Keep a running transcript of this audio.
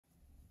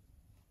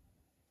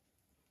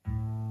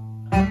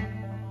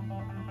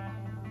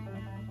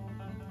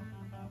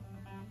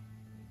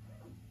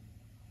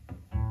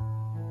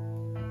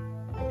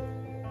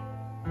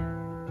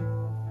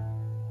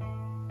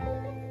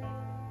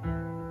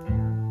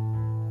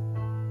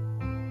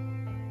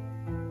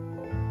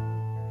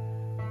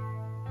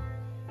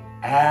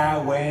I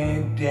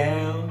went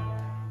down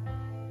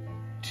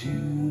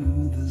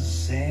to the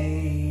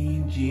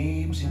St.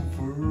 James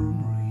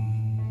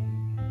Infirmary,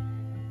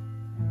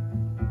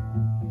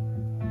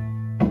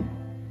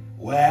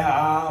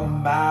 where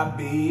my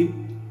babe,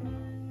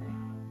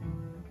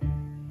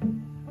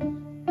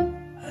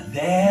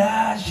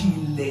 there she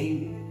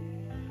lay.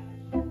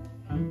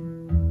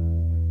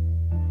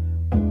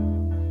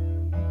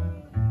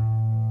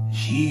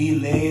 She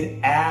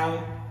laid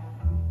out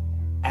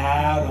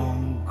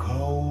on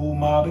cold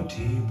marble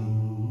tables,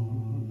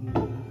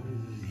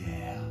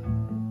 yeah.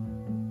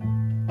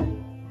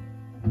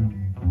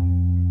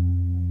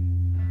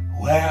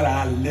 Well,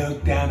 I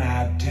looked and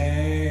I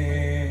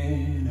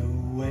turned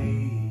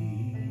away.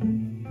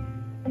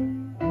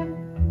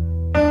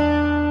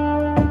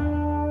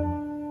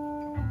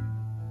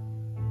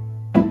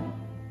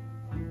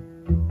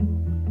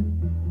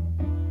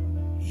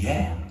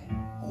 Yeah,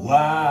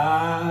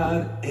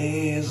 what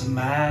is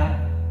my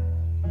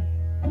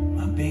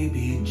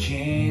baby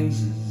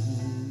chances?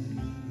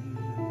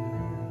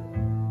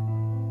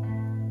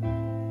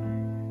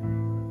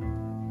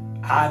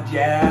 I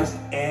just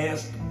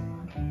asked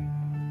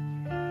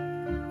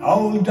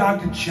old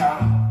Dr.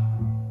 Charles,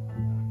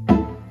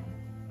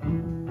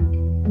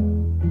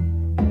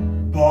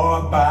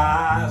 boy,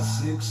 by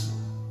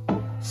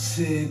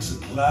 6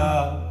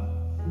 o'clock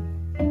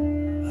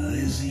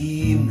this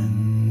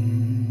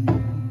evening,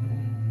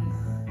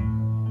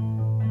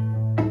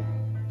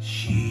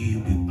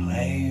 she'll be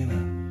playing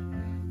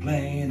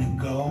a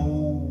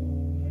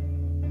golden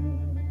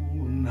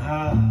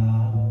house.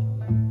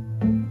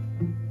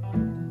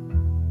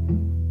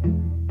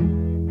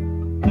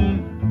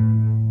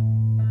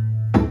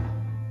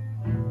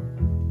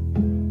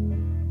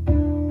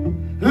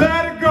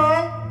 Let it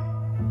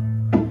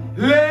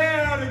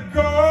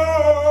go,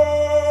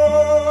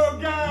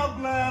 God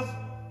bless.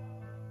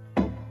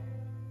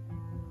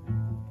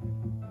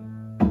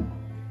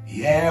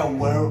 Yeah,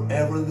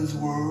 wherever this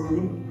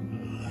world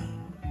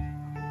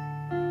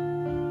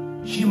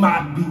she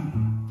might be,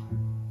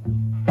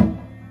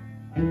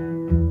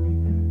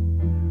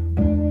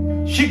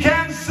 she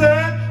can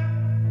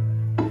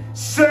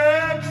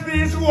search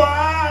this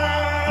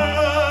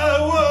wide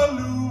world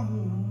over,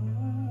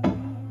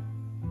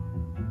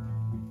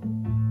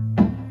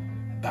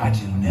 but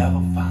you'll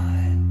never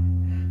find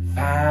a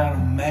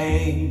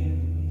man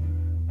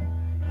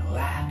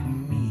like me.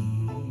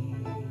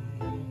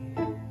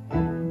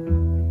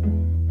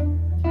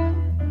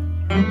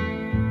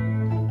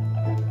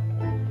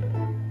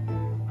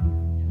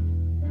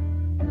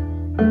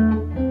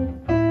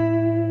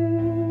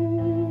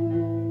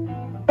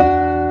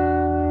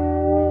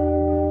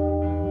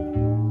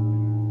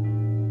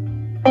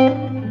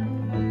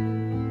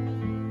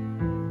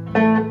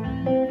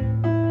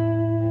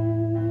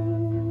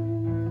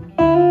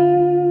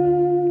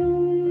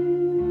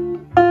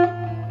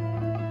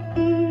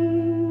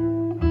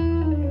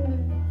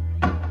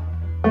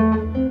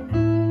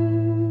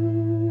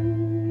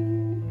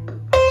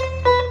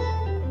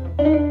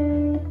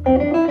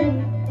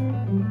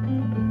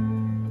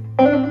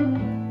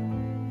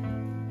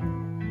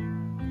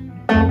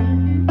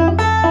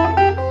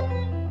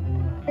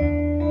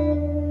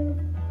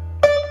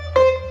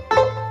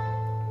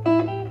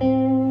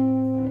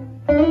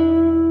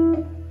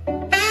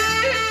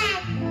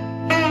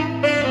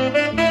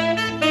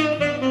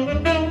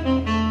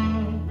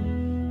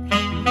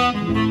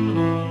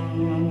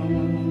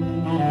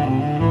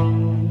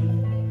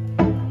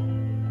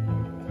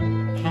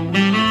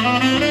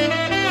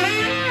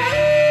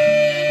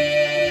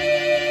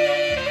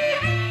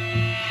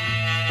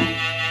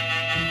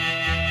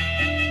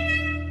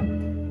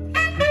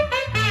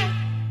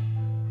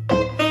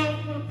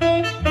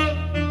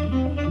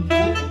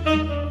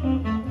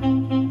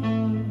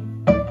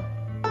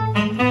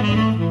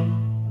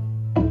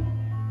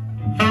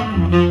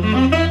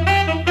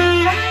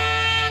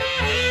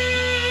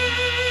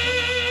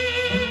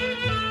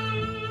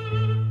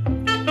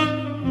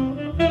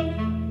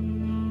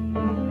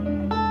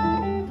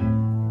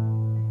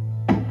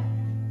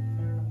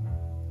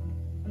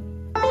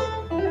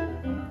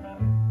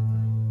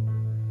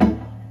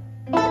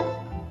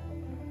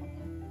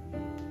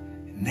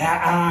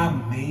 Now I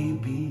may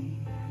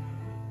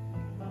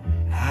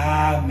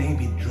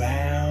be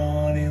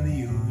drowned in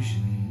the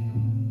ocean.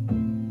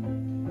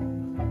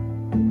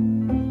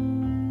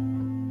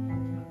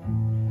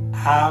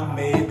 I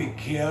may be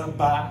killed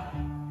by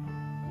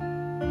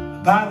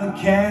the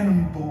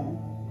cannonball,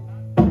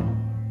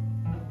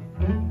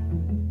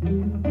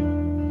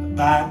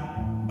 but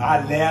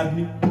let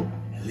me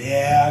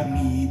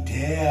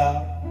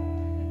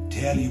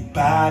tell you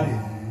about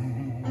it.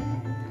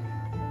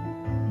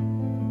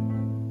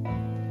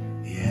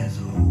 Yes,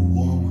 a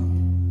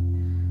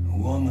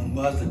woman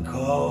was the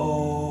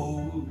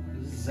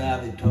cause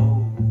I've been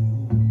told.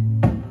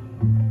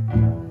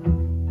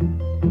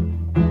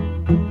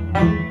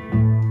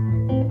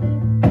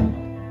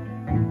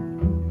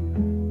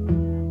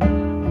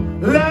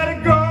 Let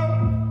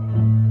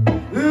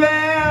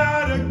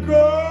it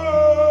go,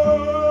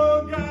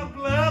 God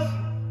bless.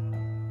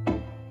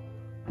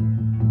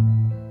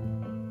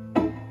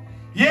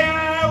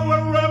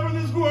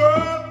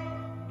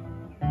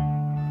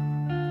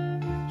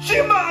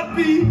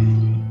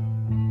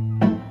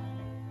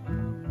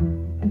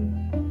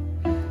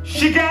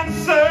 She got to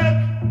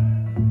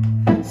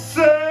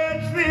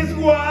search this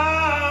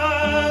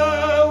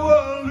wide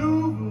world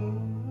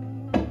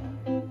over,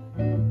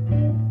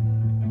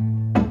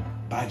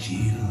 but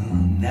she'll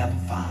never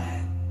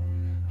find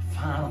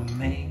a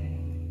man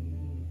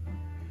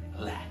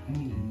like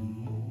me.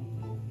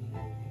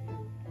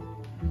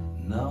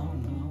 No,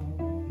 no,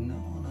 no, no,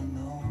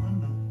 no, no,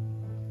 no.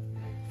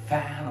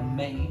 Find a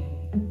man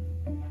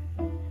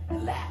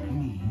like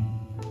me.